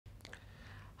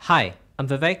Hi, I'm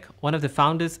Vivek, one of the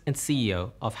founders and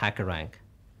CEO of HackerRank.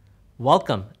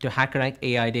 Welcome to HackerRank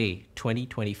AI Day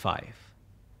 2025.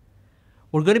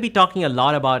 We're going to be talking a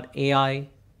lot about AI,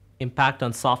 impact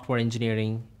on software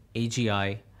engineering,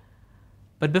 AGI.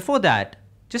 But before that,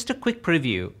 just a quick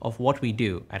preview of what we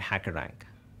do at HackerRank.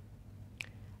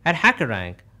 At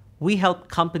HackerRank, we help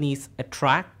companies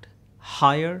attract,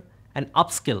 hire, and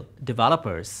upskill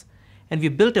developers, and we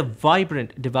built a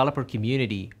vibrant developer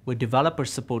community where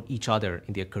developers support each other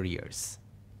in their careers.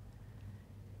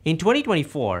 In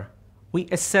 2024, we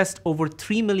assessed over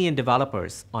 3 million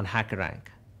developers on HackerRank.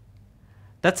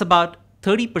 That's about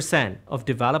 30% of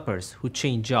developers who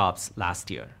changed jobs last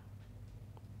year.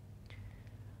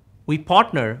 We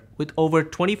partner with over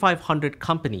 2,500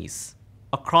 companies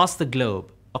across the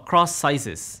globe, across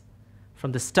sizes,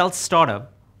 from the stealth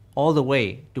startup all the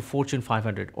way to Fortune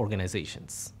 500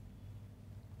 organizations.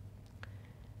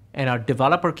 And our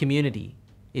developer community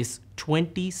is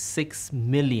 26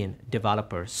 million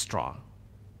developers strong.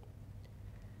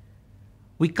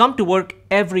 We come to work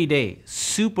every day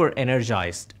super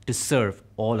energized to serve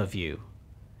all of you,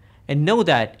 and know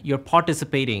that you're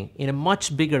participating in a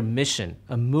much bigger mission,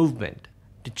 a movement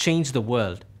to change the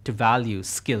world to value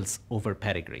skills over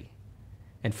pedigree.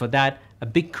 And for that, a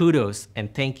big kudos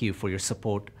and thank you for your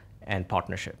support and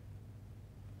partnership.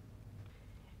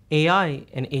 AI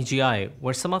and AGI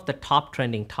were some of the top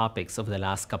trending topics over the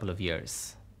last couple of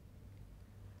years.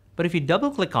 But if you double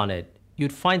click on it,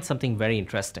 you'd find something very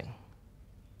interesting.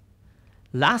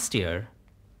 Last year,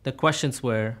 the questions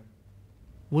were,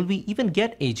 will we even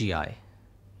get AGI?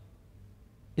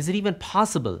 Is it even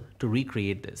possible to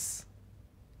recreate this?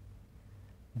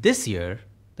 This year,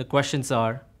 the questions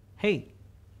are, hey,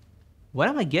 when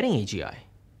am I getting AGI?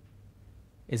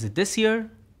 Is it this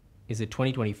year? Is it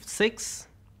 2026?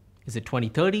 Is it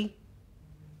 2030?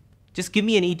 Just give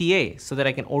me an ETA so that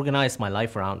I can organize my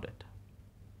life around it.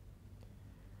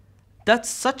 That's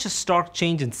such a stark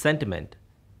change in sentiment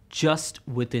just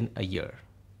within a year.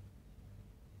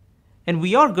 And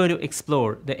we are going to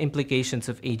explore the implications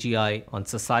of AGI on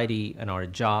society and our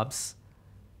jobs.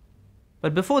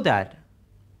 But before that,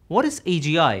 what is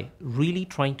AGI really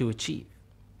trying to achieve?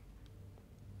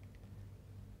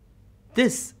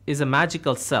 This is a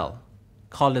magical cell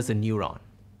called as a neuron.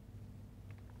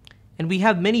 And we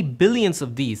have many billions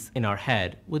of these in our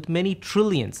head with many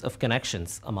trillions of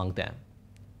connections among them.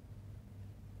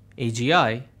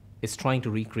 AGI is trying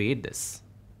to recreate this.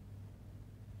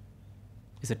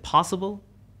 Is it possible?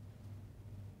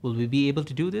 Will we be able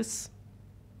to do this?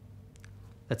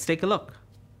 Let's take a look.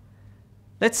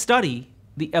 Let's study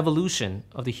the evolution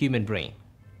of the human brain.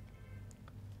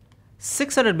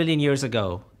 600 million years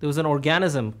ago, there was an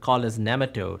organism called as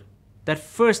nematode that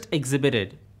first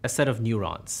exhibited a set of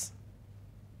neurons.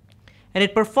 And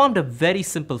it performed a very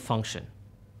simple function.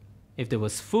 If there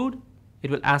was food, it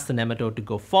will ask the nematode to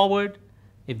go forward.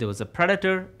 If there was a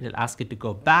predator, it will ask it to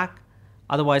go back.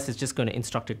 Otherwise, it's just going to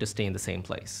instruct it to stay in the same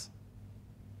place.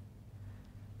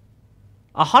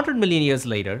 100 million years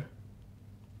later,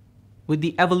 with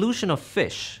the evolution of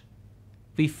fish,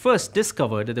 we first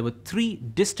discovered that there were 3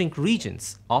 distinct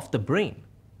regions of the brain: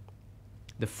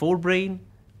 the forebrain,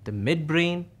 the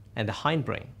midbrain, and the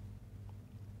hindbrain.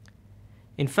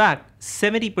 In fact,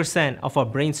 70% of our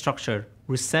brain structure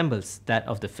resembles that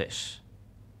of the fish.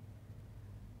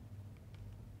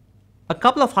 A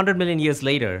couple of 100 million years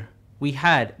later, we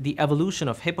had the evolution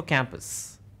of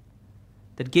hippocampus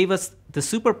that gave us the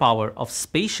superpower of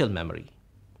spatial memory,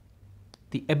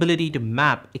 the ability to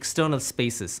map external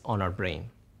spaces on our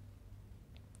brain.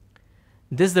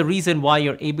 This is the reason why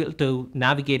you're able to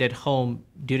navigate at home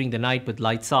during the night with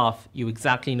lights off. You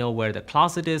exactly know where the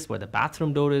closet is, where the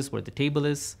bathroom door is, where the table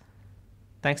is,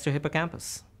 thanks to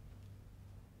hippocampus.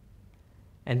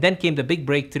 And then came the big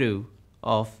breakthrough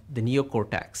of the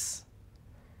neocortex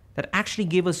that actually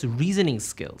gave us reasoning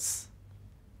skills,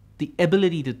 the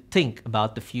ability to think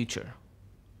about the future.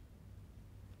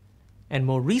 And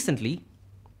more recently,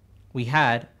 we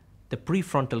had the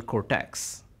prefrontal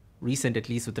cortex, recent at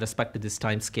least with respect to this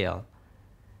time scale,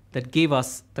 that gave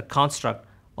us the construct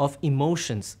of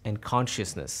emotions and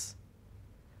consciousness,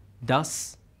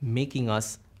 thus making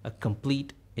us a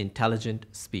complete intelligent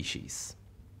species.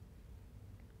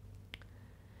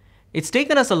 It's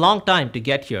taken us a long time to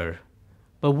get here,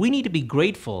 but we need to be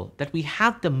grateful that we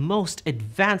have the most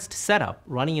advanced setup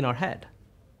running in our head.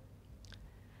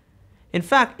 In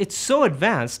fact, it's so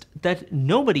advanced that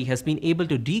nobody has been able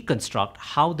to deconstruct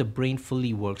how the brain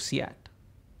fully works yet.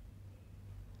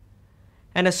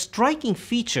 And a striking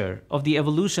feature of the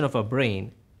evolution of our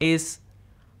brain is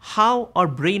how our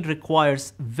brain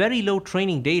requires very low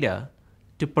training data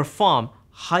to perform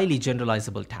highly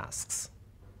generalizable tasks.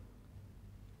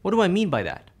 What do I mean by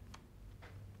that?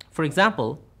 For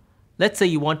example, let's say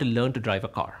you want to learn to drive a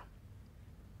car.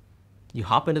 You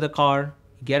hop into the car,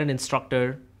 you get an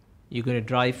instructor, you're going to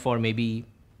drive for maybe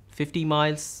 50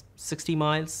 miles, 60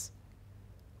 miles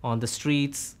on the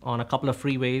streets, on a couple of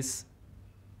freeways,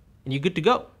 and you're good to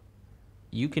go.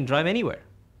 You can drive anywhere.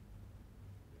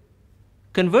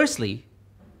 Conversely,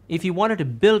 if you wanted to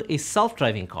build a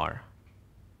self-driving car,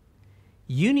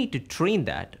 you need to train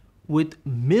that with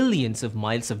millions of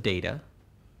miles of data,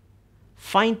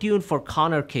 fine-tune for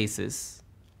corner cases,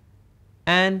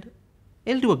 and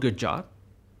it'll do a good job.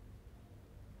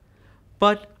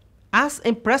 But as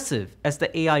impressive as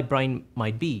the AI brain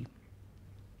might be,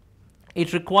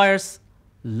 it requires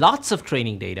lots of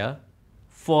training data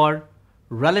for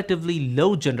relatively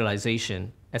low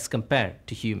generalization as compared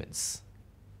to humans.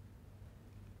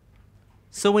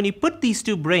 So when you put these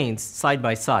two brains side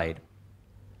by side,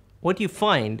 what you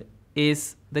find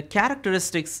is the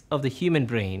characteristics of the human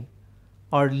brain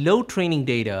are low training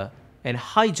data and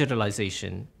high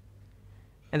generalization,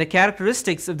 and the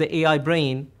characteristics of the AI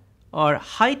brain are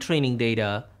high training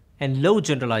data and low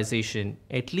generalization,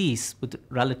 at least with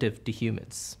relative to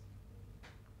humans.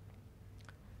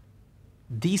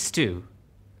 These two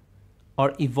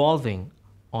are evolving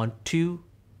on two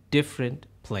different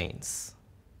planes.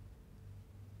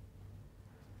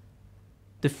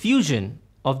 The fusion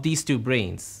of these two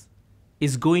brains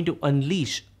is going to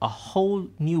unleash a whole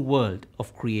new world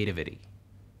of creativity.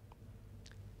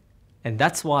 And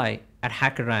that's why at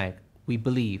HackerRank, we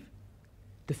believe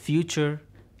the future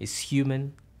is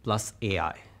human plus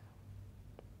AI.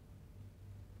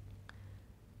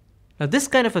 Now, this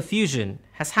kind of a fusion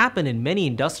has happened in many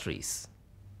industries.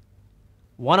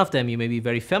 One of them you may be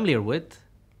very familiar with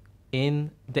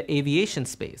in the aviation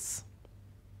space.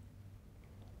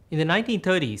 In the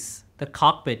 1930s, the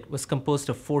cockpit was composed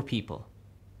of 4 people: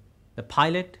 the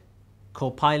pilot,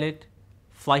 co-pilot,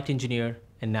 flight engineer,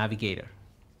 and navigator.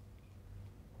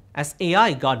 As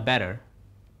AI got better,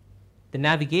 the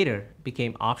navigator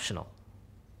became optional.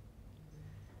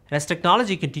 And as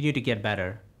technology continued to get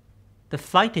better, the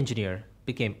flight engineer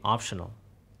became optional.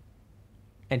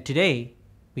 And today,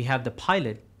 we have the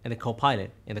pilot and the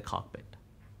co-pilot in the cockpit.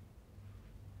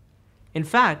 In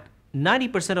fact,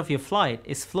 90% of your flight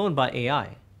is flown by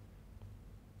AI.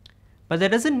 But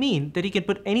that doesn't mean that you can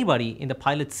put anybody in the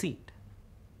pilot's seat.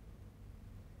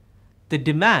 The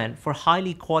demand for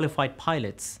highly qualified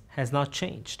pilots has not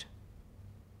changed.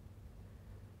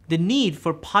 The need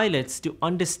for pilots to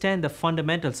understand the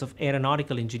fundamentals of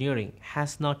aeronautical engineering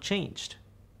has not changed.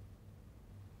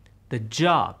 The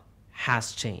job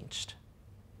has changed.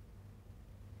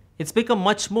 It's become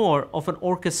much more of an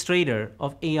orchestrator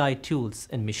of AI tools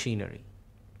and machinery.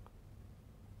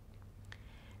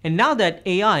 And now that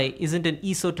AI isn't an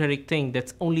esoteric thing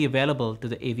that's only available to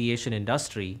the aviation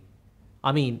industry,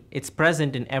 I mean, it's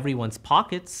present in everyone's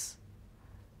pockets,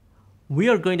 we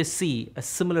are going to see a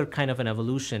similar kind of an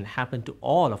evolution happen to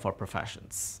all of our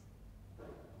professions.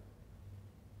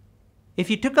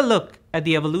 If you took a look at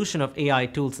the evolution of AI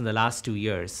tools in the last 2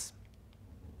 years,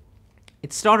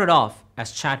 it started off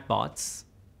as chatbots,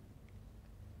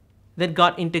 then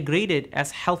got integrated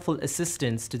as helpful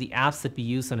assistants to the apps that we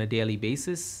use on a daily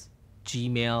basis: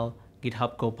 Gmail,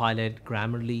 GitHub Copilot,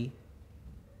 Grammarly.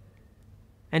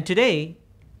 And today,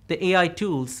 the AI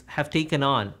tools have taken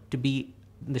on to be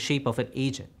in the shape of an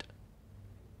agent,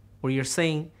 where you're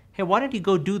saying, hey, why don't you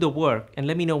go do the work and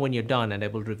let me know when you're done and I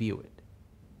will review it.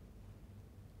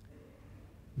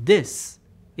 This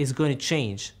is going to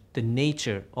change the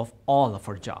nature of all of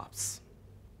our jobs.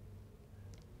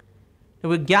 Now,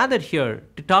 we're gathered here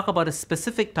to talk about a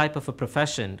specific type of a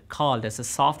profession called as a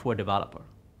software developer.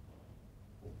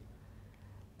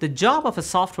 The job of a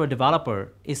software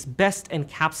developer is best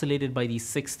encapsulated by these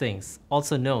 6 things,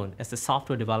 also known as the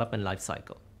software development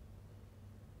lifecycle.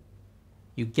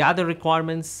 You gather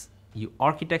requirements, you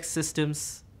architect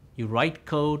systems, you write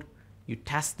code, you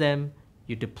test them,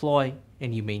 you deploy,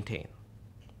 and you maintain.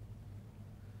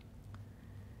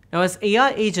 Now, as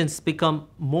AI agents become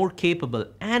more capable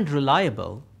and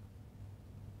reliable,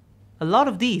 a lot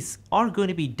of these are going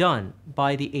to be done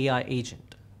by the AI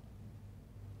agent.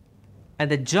 And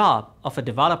the job of a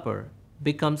developer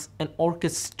becomes an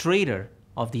orchestrator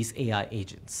of these AI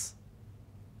agents.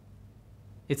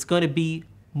 It's going to be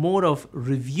more of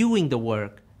reviewing the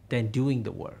work than doing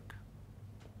the work.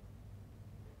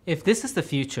 If this is the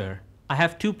future, I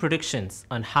have 2 predictions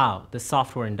on how the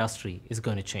software industry is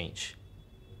going to change.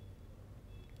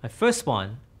 My first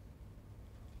one,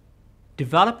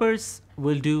 developers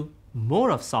will do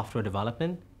more of software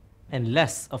development and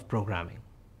less of programming.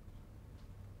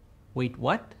 Wait,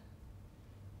 what?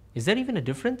 Is there even a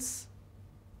difference?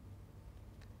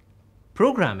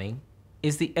 Programming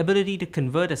is the ability to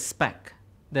convert a spec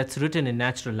that's written in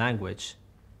natural language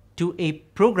to a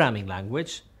programming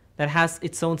language that has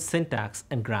its own syntax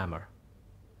and grammar.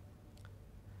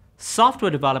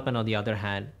 Software development, on the other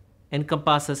hand,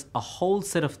 encompasses a whole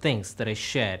set of things that I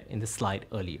shared in the slide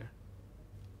earlier.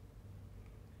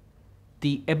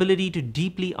 The ability to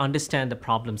deeply understand the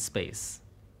problem space,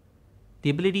 the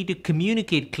ability to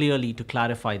communicate clearly to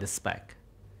clarify the spec,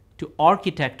 to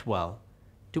architect well,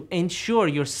 to ensure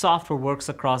your software works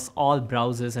across all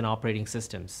browsers and operating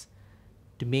systems,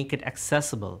 to make it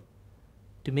accessible,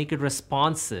 to make it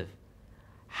responsive,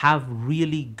 have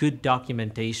really good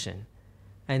documentation,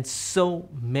 and so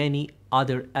many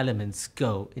other elements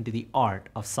go into the art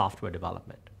of software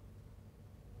development.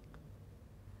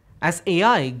 As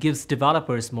AI gives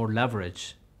developers more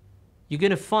leverage, you're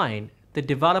going to find that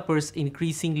developers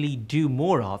increasingly do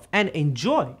more of and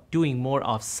enjoy doing more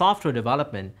of software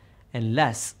development and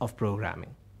less of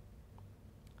programming.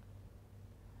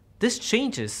 This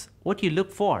changes what you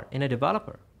look for in a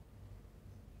developer.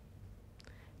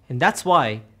 And that's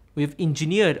why we've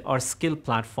engineered our skill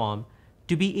platform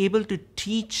to be able to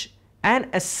teach and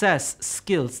assess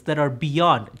skills that are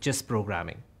beyond just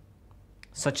programming,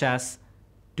 such as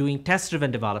doing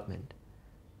test-driven development,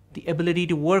 the ability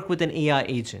to work with an AI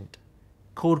agent,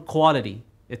 code quality,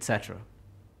 etc.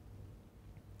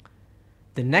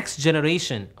 The next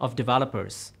generation of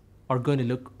developers are going to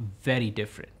look very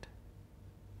different.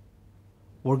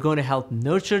 We're going to help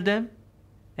nurture them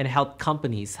and help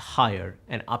companies hire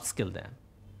and upskill them.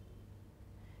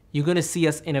 You're going to see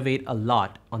us innovate a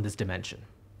lot on this dimension.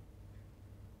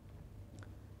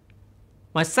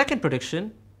 My second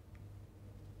prediction,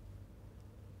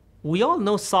 we all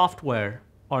know software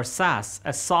or SaaS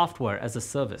as software as a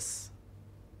service.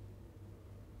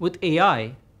 With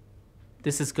AI,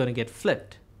 this is going to get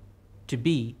flipped to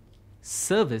be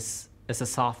service as a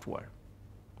software.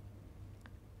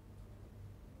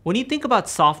 When you think about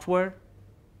software,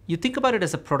 you think about it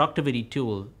as a productivity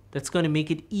tool that's going to make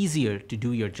it easier to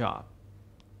do your job.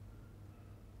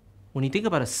 When you think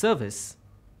about a service,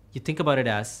 you think about it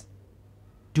as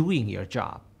doing your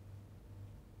job.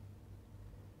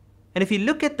 And if you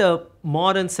look at the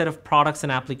modern set of products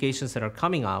and applications that are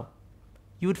coming out,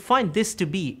 you would find this to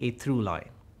be a through line.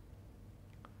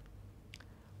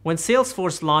 When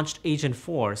Salesforce launched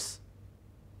Agentforce,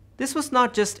 this was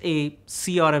not just a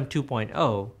CRM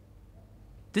 2.0.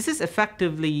 This is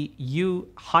effectively you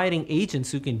hiring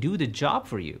agents who can do the job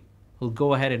for you, who'll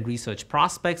go ahead and research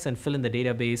prospects and fill in the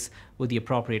database with the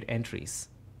appropriate entries.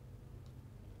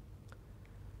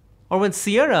 Or when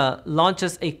Sierra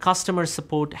launches a customer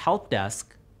support help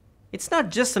desk, it's not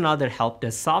just another help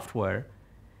desk software.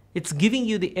 It's giving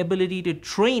you the ability to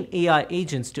train AI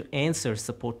agents to answer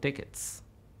support tickets.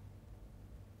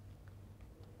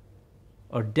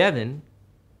 Or Devin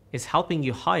is helping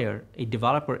you hire a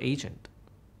developer agent,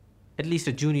 at least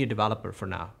a junior developer for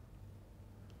now.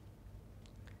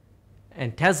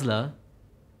 And Tesla,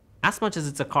 as much as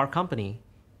it's a car company,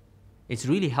 it's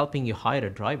really helping you hire a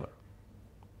driver.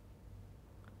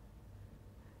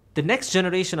 The next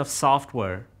generation of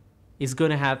software is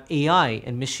going to have AI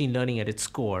and machine learning at its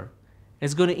core.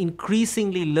 It's going to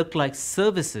increasingly look like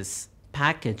services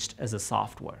packaged as a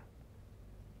software.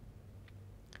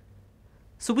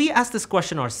 So we ask this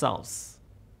question ourselves.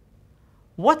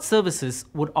 What services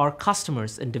would our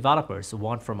customers and developers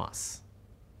want from us?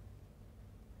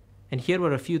 And here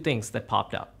were a few things that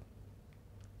popped up.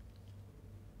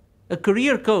 A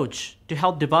career coach to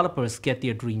help developers get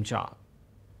their dream job.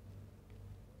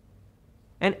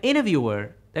 An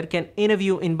interviewer that can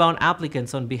interview inbound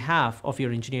applicants on behalf of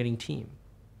your engineering team.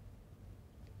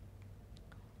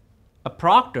 A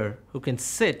proctor who can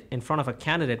sit in front of a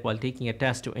candidate while taking a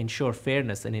test to ensure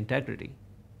fairness and integrity.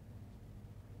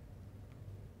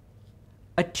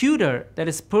 A tutor that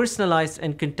is personalized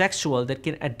and contextual that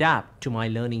can adapt to my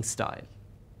learning style.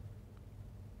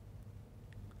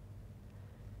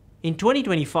 In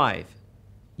 2025,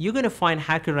 you're going to find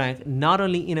HackerRank not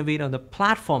only innovate on the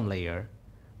platform layer,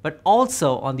 but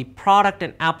also on the product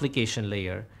and application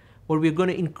layer, where we're going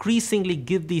to increasingly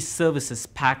give these services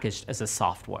packaged as a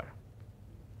software.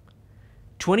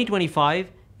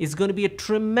 2025 is going to be a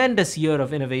tremendous year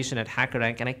of innovation at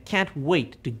HackerRank, and I can't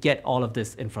wait to get all of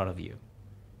this in front of you.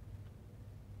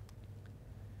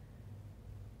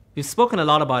 We've spoken a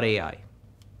lot about AI.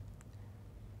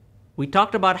 We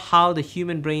talked about how the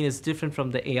human brain is different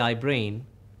from the AI brain,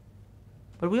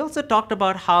 but we also talked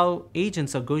about how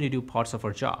agents are going to do parts of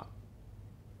our job.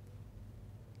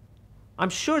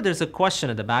 I'm sure there's a question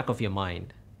at the back of your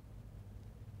mind.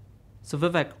 So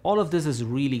Vivek, all of this is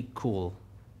really cool,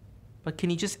 but can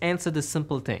you just answer this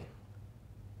simple thing?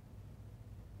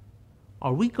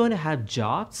 Are we going to have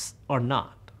jobs or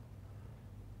not?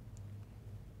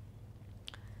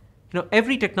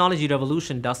 Every technology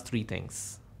revolution does three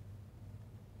things.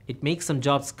 It makes some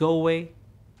jobs go away,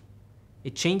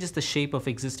 it changes the shape of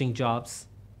existing jobs,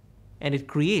 and it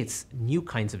creates new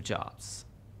kinds of jobs.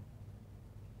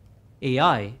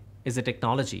 AI is a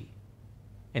technology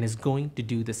and is going to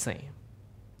do the same.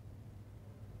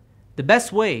 The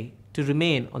best way to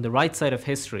remain on the right side of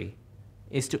history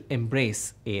is to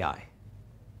embrace AI.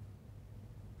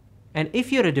 And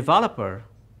if you're a developer,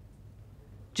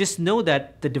 just know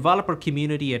that the developer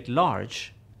community at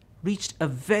large reached a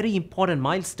very important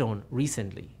milestone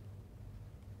recently.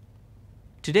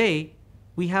 Today,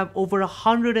 we have over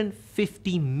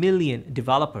 150 million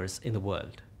developers in the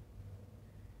world.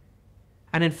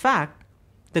 And in fact,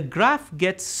 the graph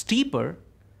gets steeper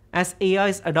as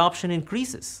AI's adoption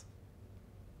increases.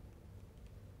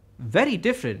 Very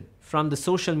different from the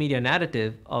social media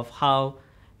narrative of how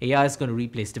AI is going to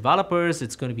replace developers,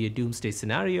 it's going to be a doomsday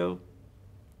scenario.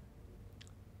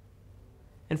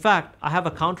 In fact, I have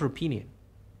a counter opinion.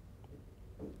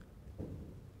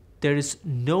 There is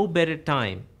no better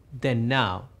time than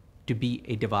now to be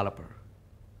a developer.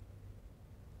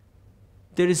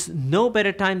 There is no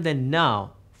better time than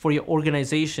now for your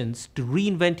organizations to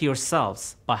reinvent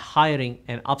yourselves by hiring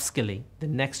and upskilling the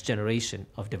next generation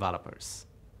of developers.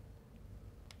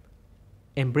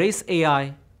 Embrace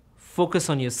AI, focus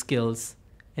on your skills,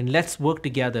 and let's work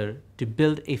together to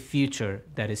build a future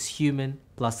that is human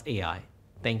plus AI.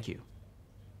 Thank you.